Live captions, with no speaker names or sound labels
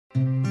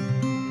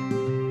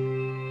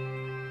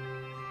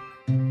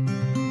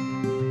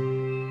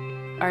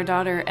Our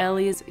daughter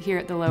Ellie is here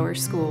at the lower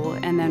school,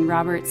 and then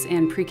Robert's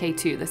in pre-K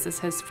 2. This is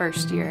his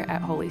first year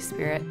at Holy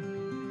Spirit.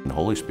 The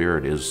Holy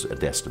Spirit is a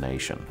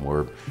destination.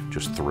 We're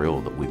just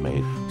thrilled that we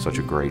made such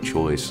a great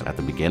choice at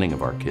the beginning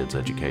of our kids'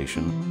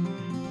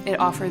 education. It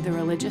offered the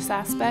religious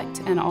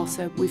aspect, and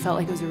also we felt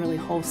like it was a really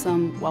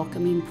wholesome,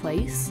 welcoming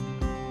place.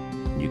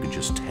 You could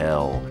just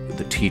tell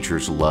the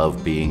teachers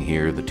love being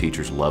here, the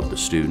teachers love the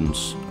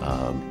students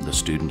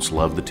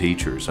love the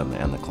teachers and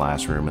the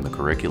classroom and the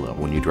curriculum.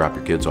 When you drop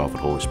your kids off at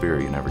Holy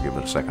Spirit, you never give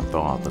it a second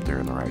thought that they're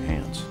in the right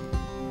hands.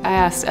 I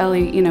asked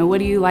Ellie, what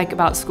do you like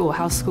about school?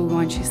 How's school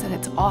going? She said,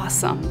 it's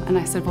awesome. And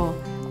I said, well,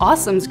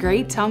 awesome's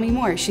great, tell me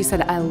more. She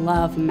said, I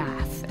love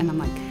math. And I'm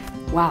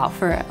like, wow,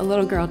 for a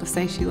little girl to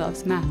say she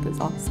loves math is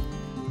awesome.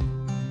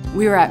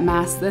 We were at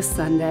Mass this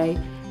Sunday,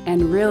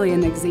 and really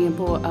an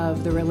example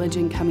of the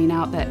religion coming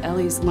out that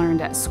Ellie's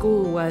learned at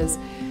school was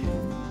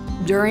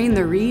during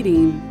the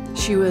reading,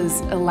 she was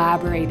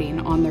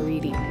elaborating on the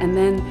reading. And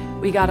then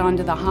we got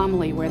onto the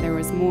homily where there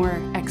was more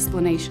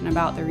explanation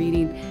about the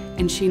reading,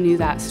 and she knew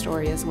that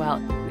story as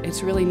well.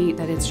 It's really neat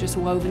that it's just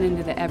woven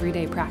into the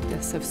everyday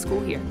practice of school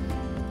here.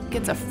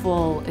 It's a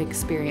full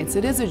experience.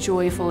 It is a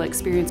joyful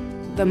experience.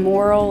 The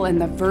moral and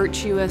the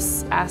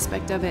virtuous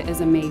aspect of it is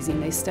amazing.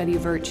 They study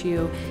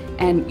virtue,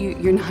 and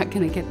you're not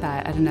going to get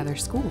that at another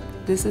school.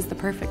 This is the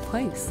perfect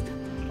place.